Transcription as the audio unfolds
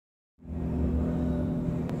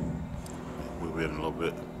in a little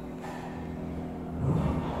bit.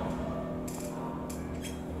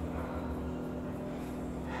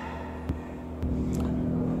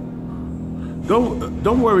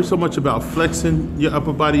 Don't worry so much about flexing your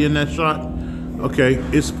upper body in that shot. Okay,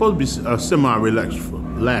 it's supposed to be a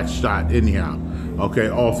semi-relaxed shot anyhow. Okay,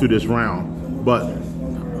 all through this round. But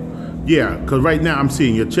yeah, because right now I'm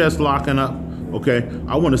seeing your chest locking up. Okay,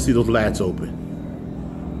 I want to see those lats open.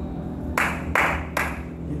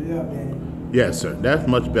 Give it up, man. Yes, sir. That's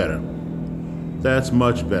much better. That's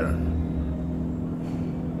much better.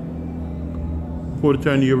 Quarter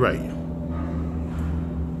turn to your right.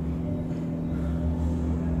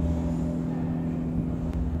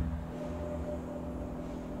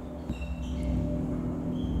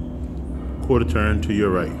 Quarter turn to your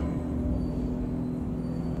right.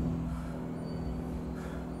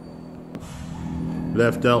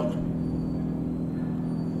 Left out.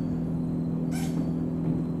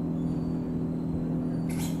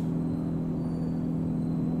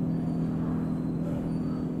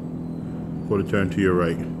 Quarter turn to your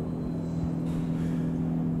right.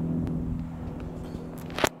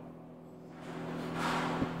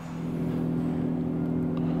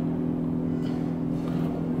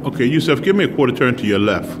 Okay, Yousef, give me a quarter turn to your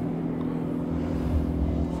left.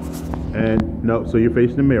 And no, so you're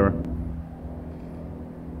facing the mirror.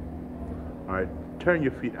 All right, turn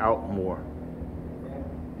your feet out more.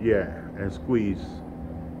 Yeah, and squeeze.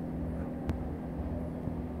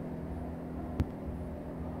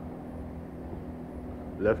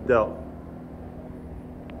 Left out.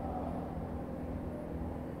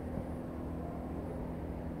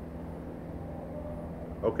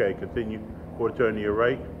 Okay, continue. Quarter turn to your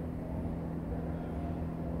right.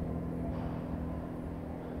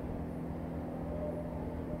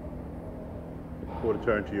 Quarter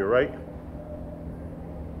turn to your right.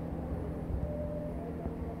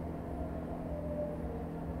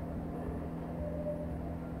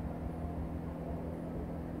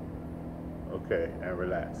 Okay, and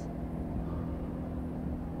relax.